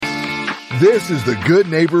This is the Good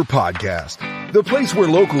Neighbor Podcast, the place where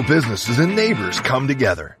local businesses and neighbors come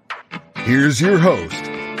together. Here's your host,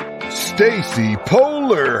 Stacy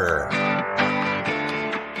Poehler.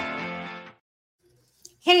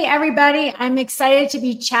 Hey everybody, I'm excited to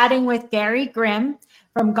be chatting with Gary Grimm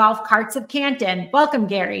from Golf Carts of Canton. Welcome,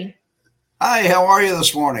 Gary. Hi, how are you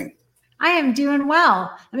this morning? I am doing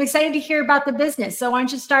well. I'm excited to hear about the business. So why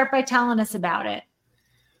don't you start by telling us about it?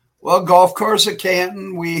 Well, Golf Carts of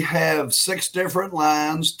Canton, we have 6 different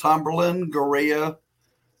lines: Cumberland, Gorilla,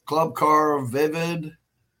 Club Car, Vivid,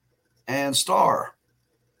 and Star.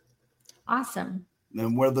 Awesome.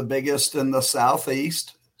 And we're the biggest in the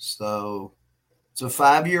Southeast. So it's a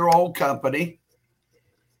 5-year-old company.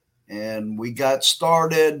 And we got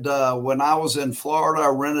started when I was in Florida. I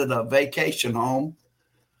rented a vacation home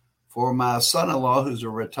for my son-in-law, who's a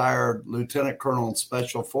retired lieutenant colonel in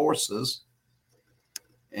Special Forces.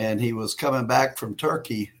 And he was coming back from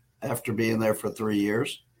Turkey after being there for 3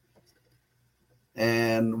 years.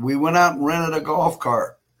 And we went out and rented a golf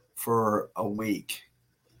cart for a week.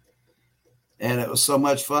 And it was so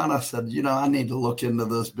much fun. I said, I need to look into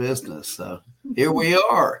this business. So here we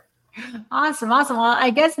are. Awesome. Well, I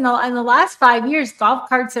guess in the last 5 years, golf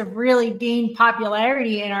carts have really gained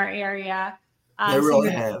popularity in our area. They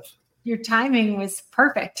really have. Your timing was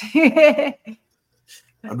perfect.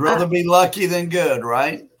 I'd rather be lucky than good,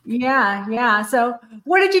 right? Yeah. So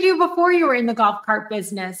what did you do before you were in the golf cart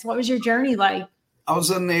business? What was your journey like? I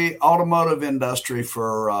was in the automotive industry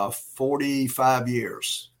for 45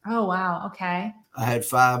 years. Oh, wow. Okay. I had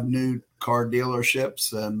 5 new car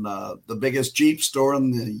dealerships and the biggest Jeep store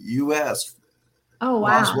in the U.S. Oh,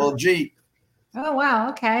 wow. Roswell Jeep. Oh,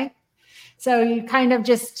 wow. Okay. So you kind of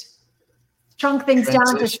just shrunk things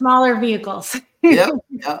down to smaller vehicles. Yeah.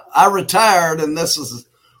 I retired, and this is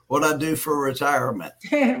what I do for retirement.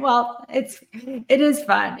 Well, it is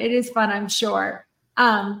fun. It is fun, I'm sure.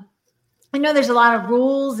 I know there's a lot of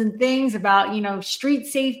rules and things about, street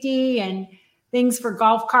safety and things for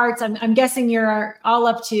golf carts. I'm guessing you're all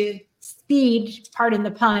up to speed, pardon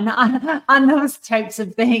the pun, on those types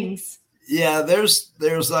of things. Yeah, there's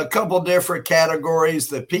a couple different categories.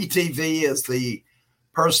 The PTV is the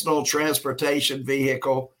personal transportation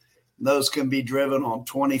vehicle. Those can be driven on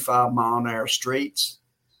 25-mile-an-hour streets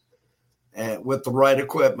with the right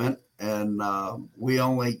equipment. And all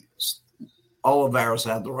of ours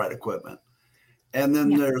have the right equipment. And then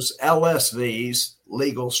there's LSVs,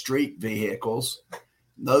 legal street vehicles.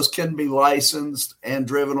 Those can be licensed and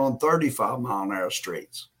driven on 35-mile-an-hour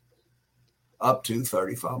streets, up to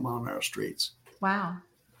 35-mile-an-hour streets. Wow.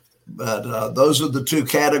 But those are the 2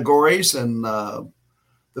 categories. And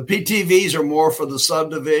the PTVs are more for the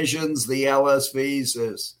subdivisions. The LSVs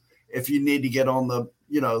is if you need to get on the,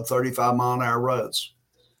 35-mile-an-hour roads.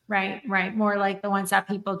 Right. More like the ones that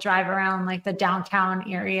people drive around, like the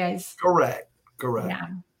downtown areas. Correct. Yeah.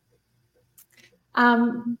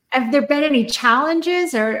 Have there been any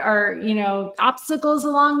challenges or obstacles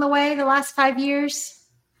along the way the last 5 years?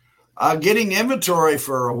 Getting inventory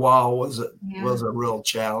for a while was a real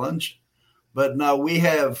challenge, but no, we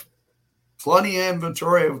have plenty of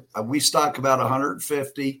inventory. We stock about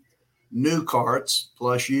 150 new carts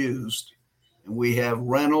plus used, and we have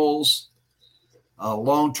rentals,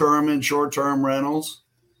 long-term and short-term rentals.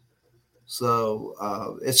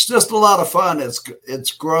 So it's just a lot of fun.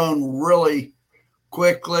 It's grown really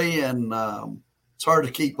quickly, and it's hard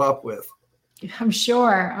to keep up with. I'm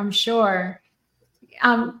sure.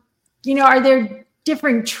 Are there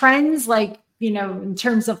different trends, like, in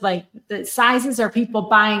terms of like the sizes? Are people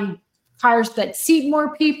buying cars that seat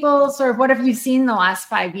more people? Sort of what have you seen in the last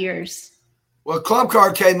 5 years? Well, Club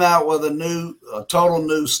Car came out with a total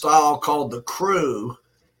new style called the Crew,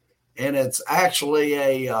 and it's actually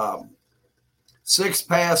a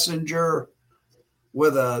 6-passenger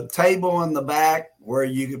with a table in the back where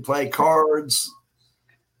you can play cards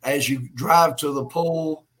as you drive to the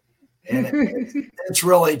pool. And it's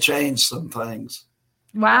really changed some things.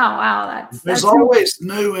 Wow. There's always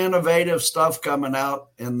new innovative stuff coming out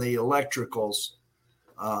in the electricals,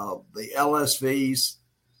 the LSVs.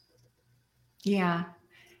 Yeah.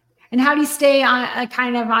 And how do you stay on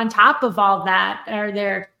kind of on top of all that? Are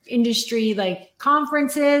there industry like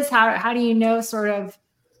conferences? How do you know sort of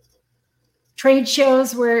trade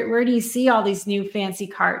shows? Where do you see all these new fancy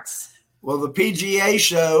carts? Well, the PGA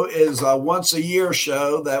show is a once a year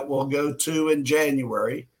show that we'll go to in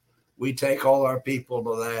January. We take all our people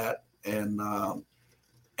to that, and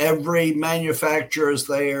every manufacturer is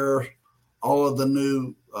there. All of the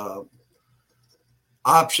new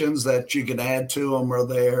options that you can add to them are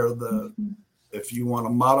there. If you want to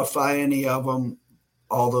modify any of them,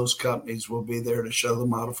 all those companies will be there to show the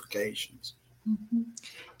modifications. Mm-hmm.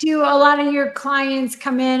 Do a lot of your clients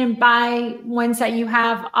come in and buy ones that you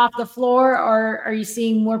have off the floor, or are you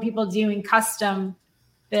seeing more people doing custom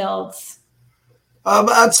builds?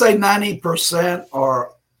 I'd say 90%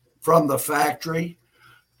 are from the factory.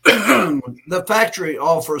 The factory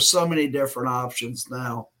offers so many different options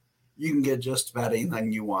now. You can get just about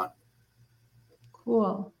anything you want.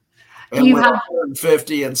 Cool. And with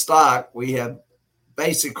 150 in stock, we have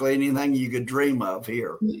basically anything you could dream of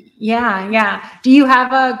here. Yeah. Do you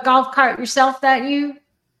have a golf cart yourself that you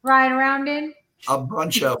ride around in? A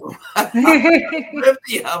bunch of them.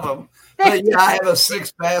 50 of them. But yeah, I have a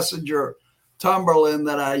 6-passenger Timberland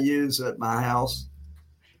that I use at my house.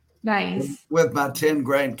 Nice. With my 10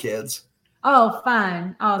 grandkids. Oh,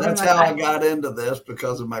 fun. Oh, that's how I got into this,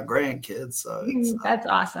 because of my grandkids. So that's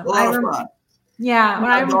awesome. A lot of fun. Yeah.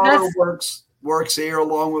 My daughter works here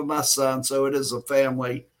along with my son, so it is a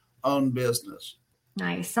family-owned business.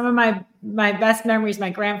 Nice. Some of my best memories,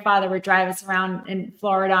 my grandfather would drive us around in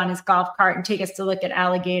Florida on his golf cart and take us to look at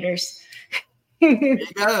alligators. There you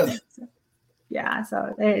go. Yeah,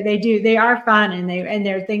 so they are fun, and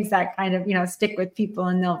they're things that kind of, stick with people,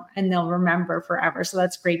 and they'll remember forever. So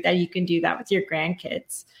that's great that you can do that with your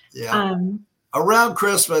grandkids. Yeah. Around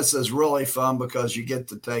Christmas is really fun because you get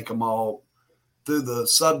to take them all through the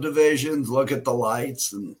subdivisions, look at the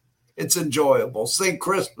lights, and it's enjoyable. Sing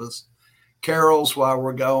Christmas carols while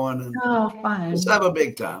we're going, and fun. Just have a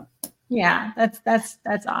big time. Yeah, that's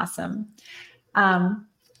awesome.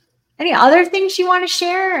 Any other things you want to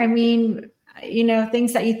share? I mean,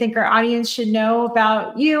 things that you think our audience should know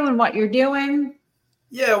about you and what you're doing?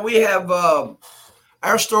 Yeah, we have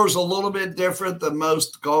our store's a little bit different than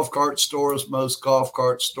most golf cart stores. Most golf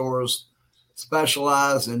cart stores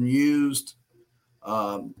specialize in used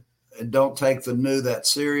and don't take the new that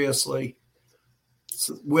seriously.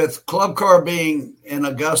 So with Club Car being in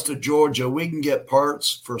Augusta, Georgia, we can get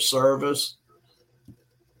parts for service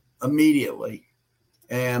immediately.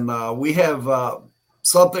 And we have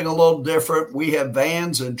something a little different. We have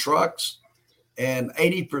vans and trucks, and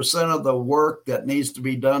 80% of the work that needs to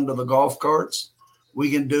be done to the golf carts,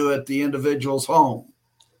 we can do at the individual's home.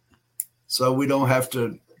 So we don't have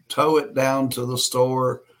to tow it down to the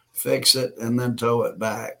store, fix it, and then tow it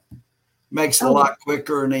back. Makes it a lot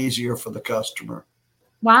quicker and easier for the customer.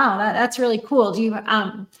 Wow, that's really cool. Do you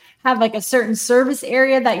have like a certain service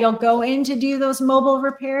area that you'll go in to do those mobile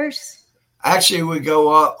repairs? Actually, we go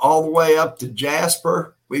all the way up to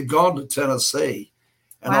Jasper. We've gone to Tennessee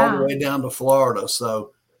and all the way down to Florida.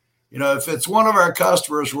 So, if it's one of our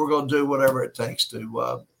customers, we're going to do whatever it takes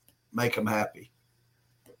to make them happy.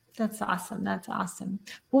 That's awesome. That's awesome.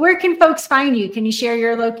 Well, where can folks find you? Can you share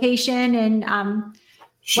your location and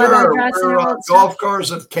sure. We're Golf Carts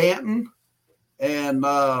of Canton, and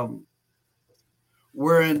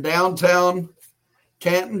we're in downtown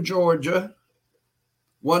Canton, Georgia.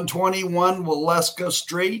 121 Waleska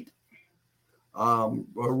Street. We're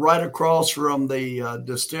right across from the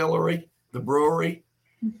distillery, the brewery.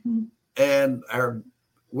 Mm-hmm. And our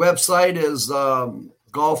website is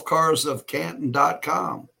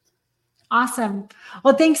golfcarsofcanton.com. Awesome.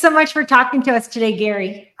 Well, thanks so much for talking to us today,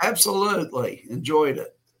 Gary. Absolutely. Enjoyed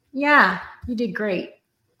it. Yeah, you did great.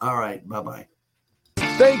 All right. Bye-bye.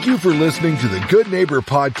 Thank you for listening to the Good Neighbor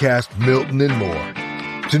Podcast, Milton and More.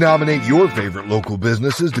 To nominate your favorite local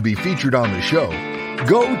businesses to be featured on the show,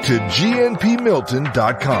 go to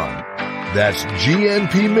gnpmilton.com. That's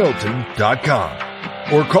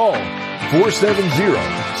gnpmilton.com. Or call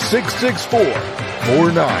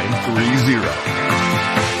 470-664-4930.